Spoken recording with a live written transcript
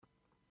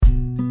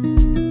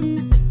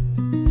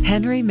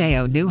Henry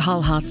Mayo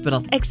Newhall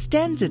Hospital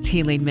extends its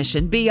healing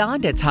mission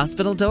beyond its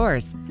hospital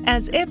doors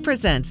as it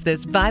presents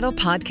this vital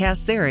podcast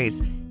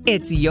series.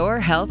 It's Your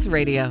Health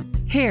Radio.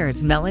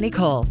 Here's Melanie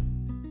Cole.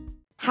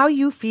 How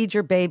you feed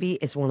your baby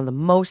is one of the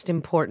most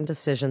important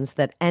decisions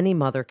that any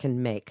mother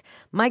can make.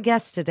 My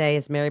guest today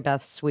is Mary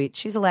Beth Sweet.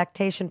 She's a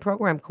lactation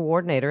program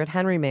coordinator at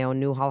Henry Mayo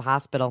Newhall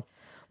Hospital.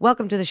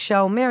 Welcome to the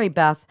show, Mary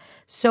Beth.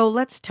 So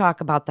let's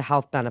talk about the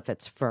health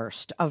benefits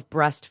first of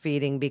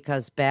breastfeeding,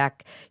 because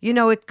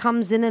it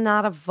comes in and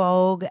out of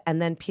vogue,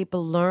 and then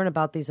people learn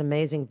about these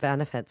amazing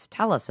benefits.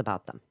 Tell us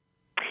about them.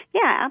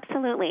 Yeah,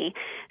 absolutely.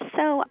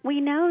 So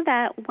we know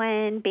that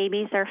when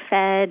babies are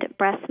fed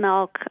breast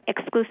milk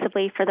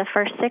exclusively for the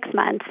first 6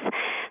 months,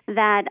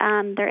 that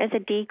there is a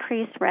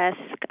decreased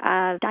risk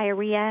of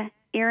diarrhea,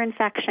 ear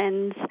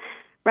infections,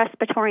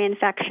 respiratory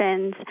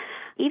infections,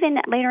 even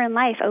later in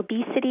life,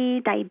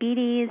 obesity,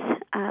 diabetes,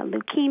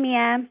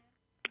 leukemia,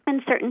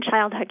 and certain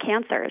childhood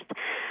cancers.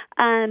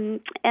 And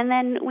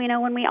then,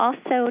 when we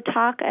also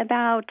talk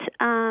about,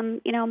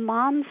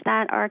 moms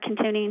that are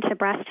continuing to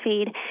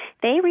breastfeed,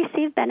 they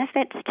receive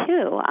benefits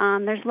too.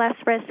 There's less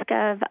risk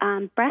of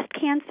breast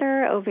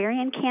cancer,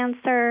 ovarian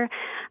cancer,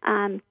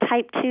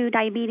 type 2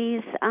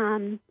 diabetes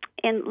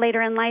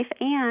later in life,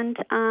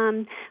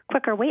 and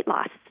quicker weight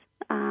loss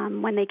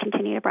when they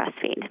continue to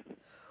breastfeed.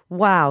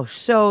 Wow.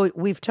 So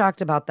we've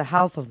talked about the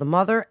health of the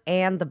mother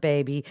and the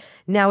baby.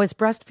 Now, is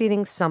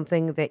breastfeeding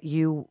something that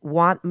you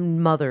want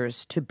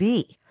mothers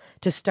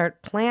to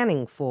start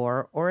planning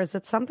for, or is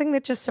it something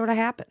that just sort of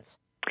happens?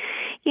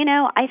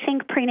 I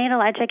think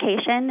prenatal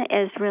education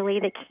is really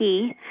the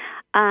key.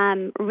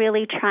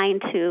 Really trying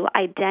to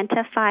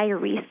identify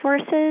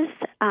resources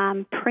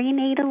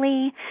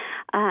prenatally.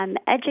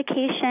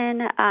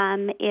 Education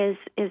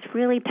is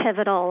really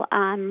pivotal.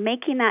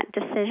 Making that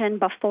decision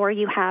before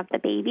you have the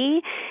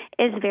baby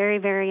is very,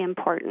 very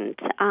important.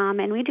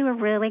 And we do a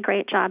really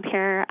great job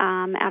here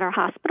at our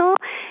hospital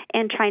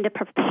in trying to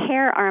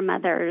prepare our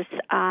mothers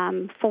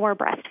for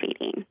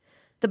breastfeeding.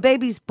 The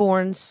baby's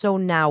born, so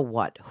now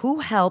what? Who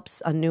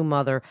helps a new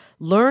mother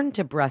learn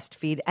to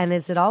breastfeed, and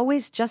is it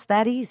always just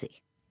that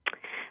easy?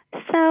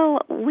 So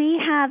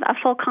we have a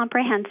full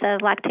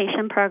comprehensive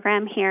lactation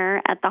program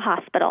here at the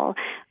hospital.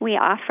 We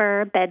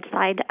offer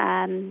bedside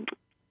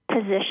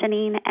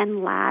positioning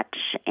and latch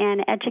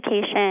and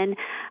education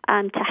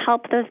to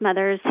help those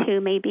mothers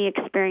who may be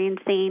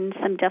experiencing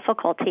some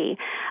difficulty.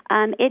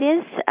 It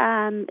is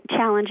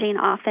challenging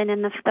often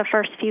in the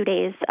first few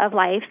days of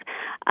life.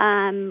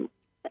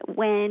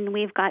 When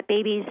we've got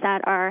babies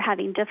that are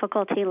having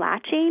difficulty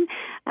latching,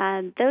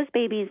 those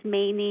babies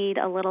may need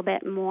a little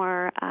bit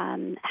more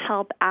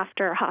help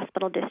after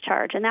hospital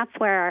discharge, and that's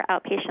where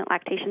our outpatient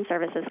lactation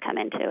services come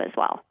into as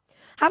well.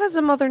 How does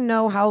a mother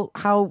know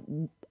how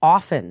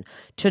often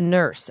to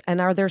nurse,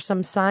 and are there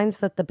some signs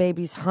that the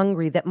baby's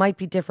hungry that might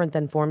be different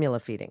than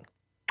formula feeding?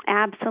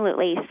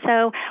 Absolutely.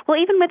 So,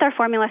 even with our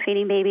formula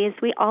feeding babies,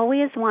 we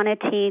always want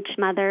to teach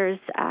mothers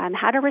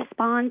how to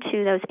respond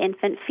to those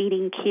infant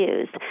feeding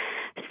cues.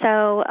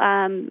 So,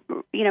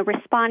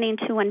 responding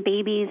to when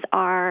babies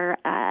are,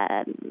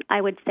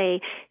 I would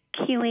say,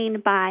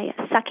 cueing by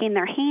sucking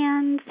their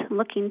hands,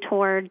 looking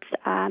towards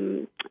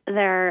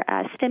their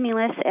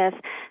stimulus. If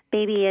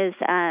baby is,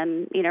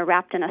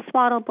 wrapped in a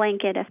swaddle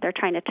blanket, if they're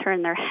trying to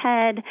turn their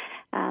head,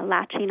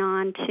 latching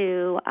on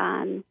to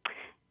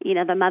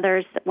the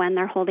mothers, when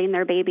they're holding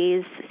their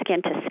babies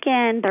skin to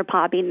skin, they're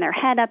bobbing their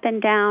head up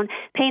and down,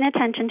 paying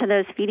attention to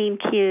those feeding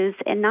cues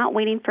and not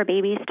waiting for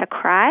babies to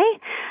cry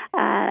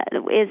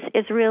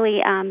is really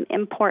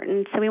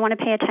important. So we want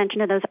to pay attention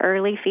to those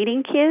early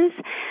feeding cues.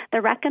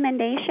 The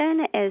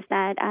recommendation is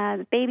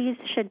that babies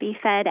should be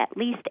fed at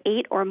least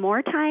 8 or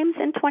more times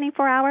in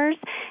 24 hours.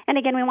 And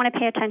again, we want to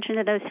pay attention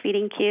to those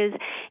feeding cues.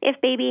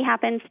 If baby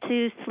happens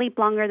to sleep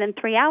longer than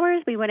 3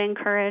 hours, we would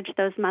encourage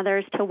those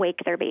mothers to wake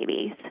their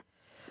babies.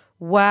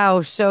 Wow.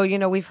 So,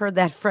 we've heard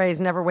that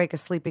phrase, never wake a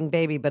sleeping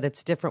baby, but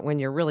it's different when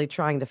you're really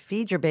trying to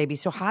feed your baby.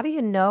 So how do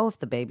you know if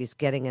the baby's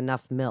getting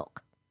enough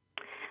milk?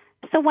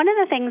 So one of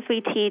the things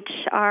we teach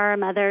our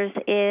mothers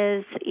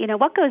is,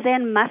 what goes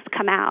in must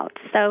come out.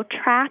 So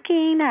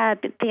tracking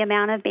the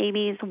amount of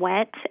babies'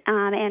 wet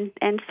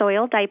and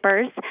soiled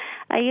diapers.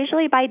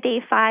 Usually by day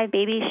 5,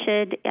 babies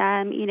should,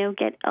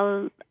 get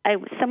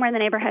somewhere in the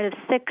neighborhood of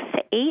 6 to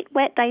 8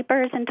 wet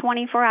diapers in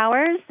 24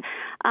 hours,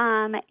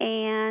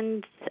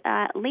 and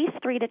at least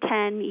 3 to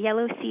 10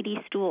 yellow CD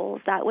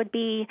stools. That would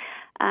be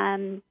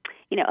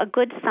a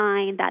good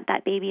sign that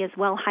that baby is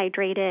well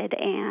hydrated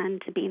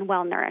and being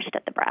well nourished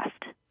at the breast.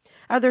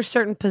 Are there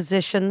certain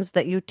positions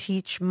that you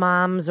teach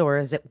moms, or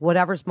is it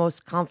whatever's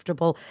most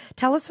comfortable?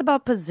 Tell us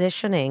about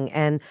positioning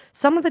and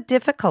some of the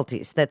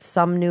difficulties that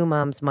some new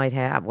moms might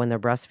have when they're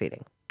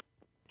breastfeeding.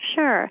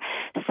 Sure.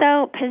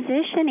 So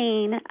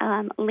positioning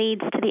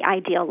leads to the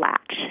ideal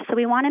latch. So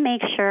we want to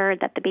make sure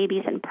that the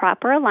baby's in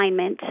proper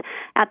alignment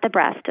at the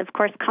breast. Of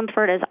course,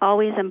 comfort is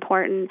always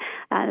important.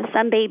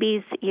 Some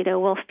babies,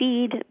 will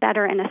feed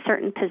better in a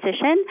certain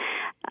position,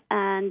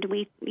 and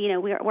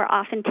we're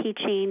often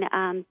teaching.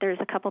 There's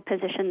a couple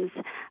positions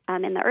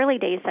in the early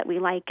days that we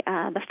like.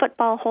 The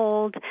football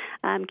hold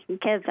can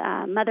give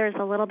mothers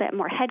a little bit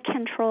more head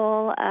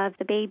control of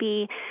the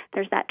baby.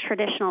 There's that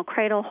traditional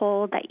cradle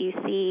hold that you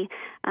see,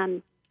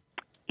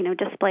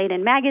 displayed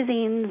in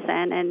magazines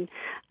and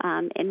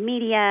in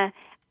media.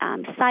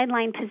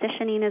 Sideline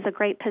positioning is a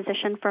great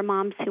position for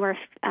moms who are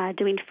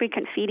doing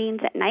frequent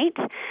feedings at night.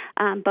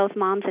 Both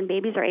moms and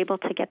babies are able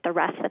to get the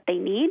rest that they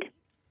need.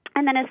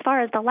 And then as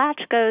far as the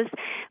latch goes,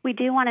 we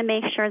do want to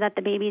make sure that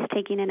the baby is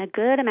taking in a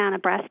good amount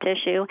of breast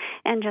tissue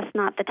and just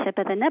not the tip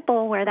of the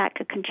nipple, where that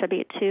could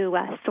contribute to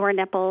sore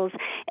nipples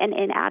and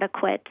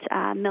inadequate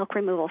milk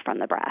removal from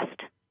the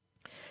breast.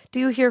 Do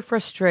you hear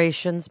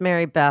frustrations,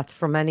 Mary Beth,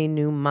 from any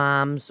new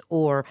moms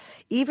or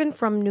even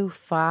from new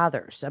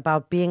fathers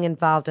about being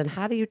involved? And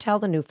how do you tell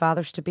the new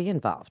fathers to be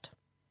involved?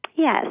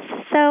 Yes.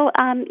 So,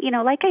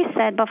 like I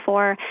said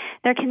before,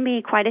 there can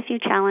be quite a few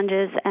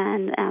challenges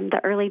in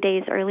the early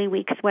days, early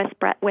weeks with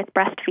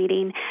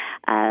breastfeeding.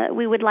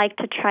 We would like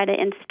to try to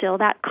instill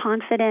that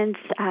confidence.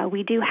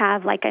 We do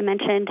have, like I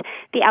mentioned,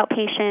 the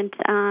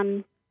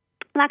outpatient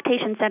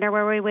lactation center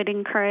where we would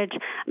encourage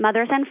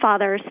mothers and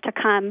fathers to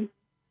come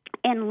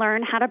and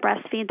learn how to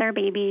breastfeed their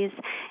babies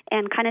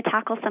and kind of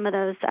tackle some of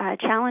those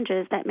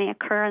challenges that may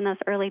occur in those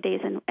early days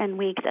and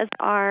weeks as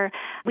our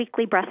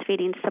weekly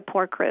breastfeeding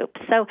support group.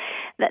 So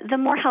the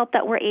more help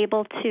that we're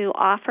able to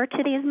offer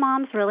to these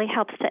moms really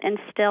helps to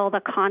instill the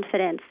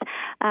confidence.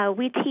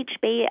 We teach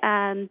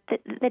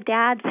the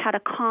dads how to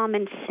calm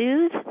and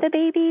soothe the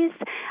babies.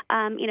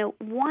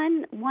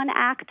 One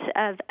act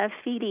of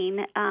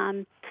feeding,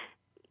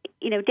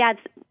 dads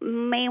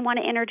may want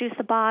to introduce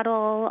a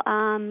bottle,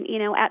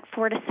 at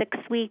 4 to 6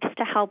 weeks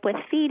to help with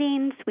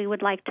feedings. We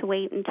would like to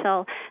wait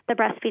until the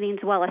breastfeeding is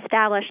well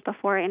established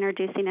before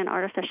introducing an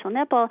artificial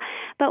nipple.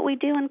 But we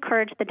do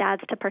encourage the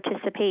dads to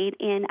participate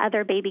in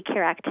other baby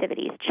care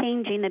activities,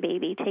 changing the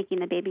baby, taking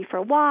the baby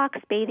for walks,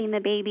 bathing the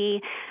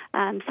baby,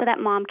 so that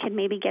mom can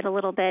maybe get a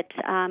little bit,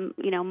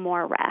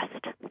 more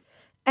rest.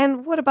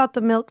 And what about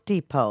the Milk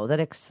Depot that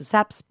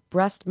accepts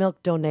breast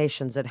milk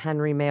donations at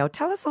Henry Mayo?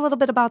 Tell us a little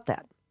bit about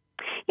that.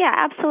 Yeah,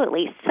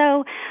 absolutely.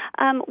 So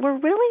we're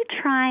really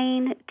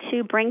trying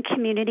to bring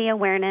community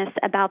awareness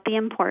about the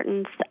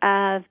importance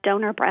of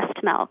donor breast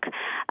milk.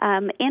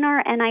 In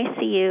our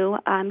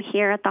NICU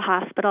here at the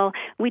hospital,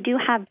 we do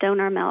have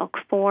donor milk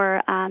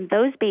for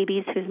those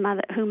babies whose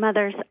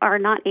mothers are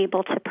not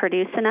able to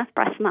produce enough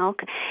breast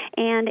milk.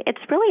 And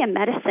it's really a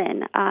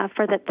medicine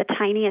for the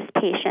tiniest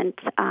patients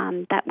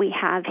that we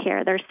have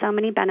here. There's so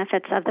many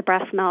benefits of the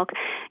breast milk,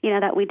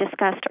 that we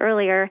discussed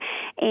earlier.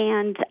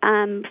 And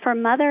for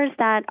mothers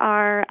that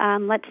are,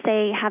 let's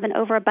say, have an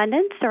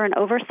overabundance or an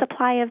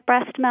oversupply of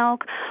breast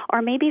milk,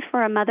 or maybe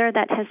for a mother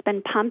that has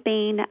been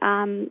pumping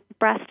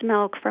breast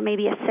milk for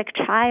maybe a sick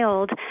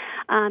child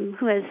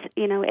who has,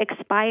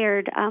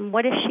 expired,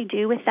 what does she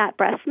do with that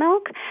breast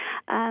milk?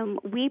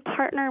 We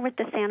partner with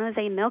the San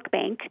Jose Milk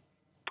Bank.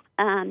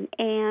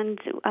 And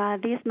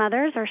these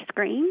mothers are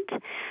screened,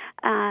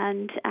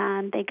 and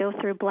they go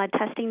through blood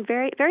testing,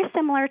 very, very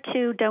similar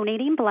to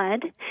donating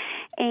blood.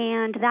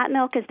 And that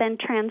milk is then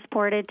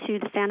transported to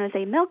the San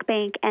Jose Milk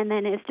Bank and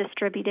then is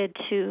distributed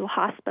to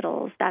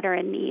hospitals that are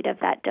in need of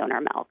that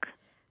donor milk.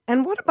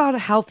 And what about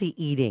healthy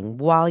eating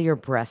while you're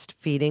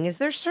breastfeeding? Is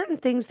there certain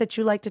things that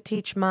you like to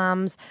teach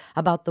moms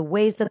about the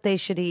ways that they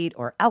should eat,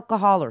 or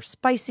alcohol or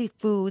spicy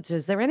foods?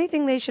 Is there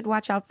anything they should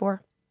watch out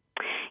for?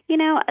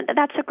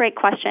 That's a great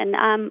question.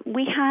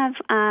 We have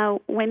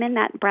women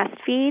that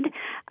breastfeed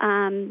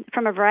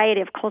from a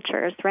variety of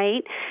cultures,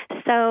 right?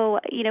 So,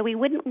 we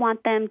wouldn't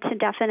want them to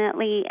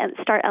definitely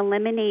start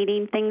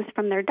eliminating things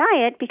from their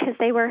diet because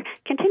they were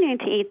continuing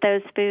to eat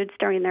those foods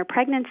during their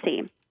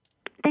pregnancy.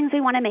 Things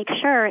we want to make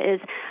sure is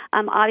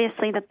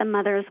obviously that the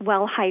mother is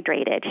well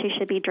hydrated. She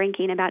should be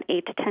drinking about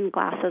 8 to 10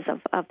 glasses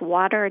of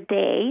water a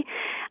day.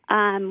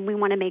 We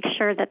want to make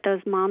sure that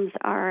those moms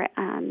are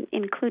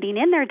including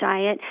in their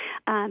diet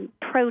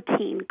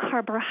protein,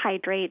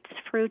 carbohydrates,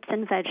 fruits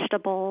and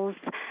vegetables.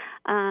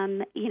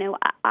 I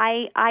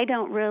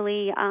don't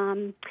really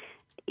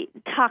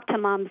talk to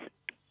moms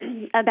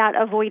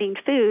about avoiding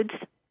foods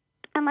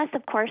unless,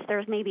 of course,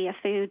 there's maybe a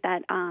food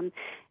that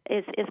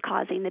is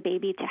causing the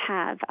baby to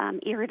have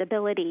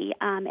irritability,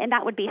 and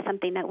that would be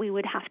something that we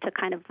would have to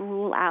kind of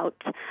rule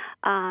out,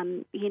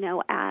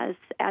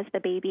 as the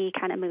baby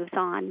kind of moves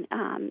on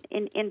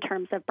in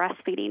terms of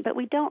breastfeeding. But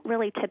we don't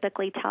really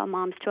typically tell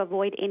moms to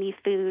avoid any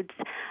foods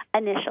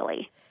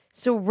initially.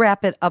 So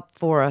wrap it up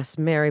for us,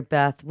 Mary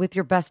Beth, with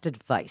your best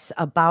advice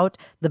about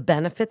the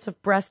benefits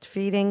of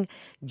breastfeeding,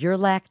 your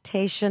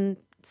lactation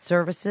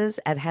services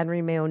at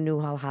Henry Mayo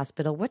Newhall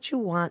Hospital, what you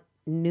want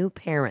new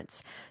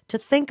parents to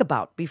think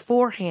about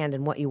beforehand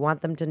and what you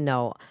want them to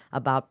know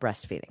about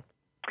breastfeeding.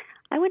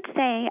 I would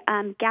say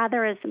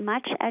gather as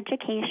much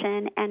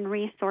education and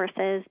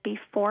resources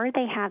before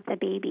they have the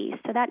baby,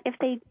 so that if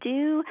they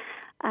do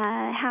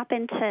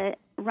happen to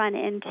run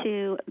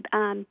into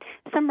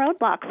some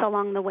roadblocks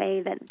along the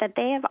way, that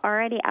they have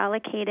already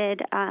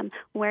allocated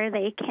where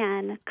they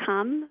can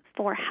come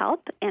for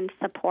help and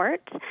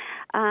support,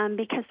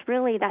 because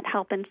really that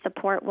help and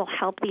support will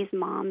help these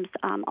moms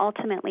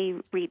ultimately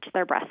reach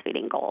their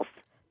breastfeeding goals.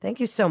 Thank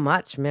you so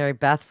much, Mary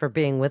Beth, for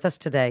being with us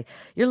today.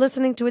 You're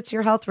listening to It's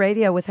Your Health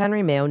Radio with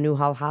Henry Mayo,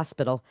 Newhall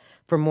Hospital.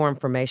 For more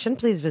information,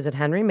 please visit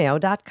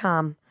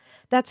henrymayo.com.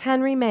 That's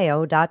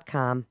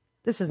henrymayo.com.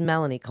 This is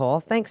Melanie Cole.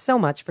 Thanks so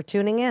much for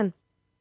tuning in.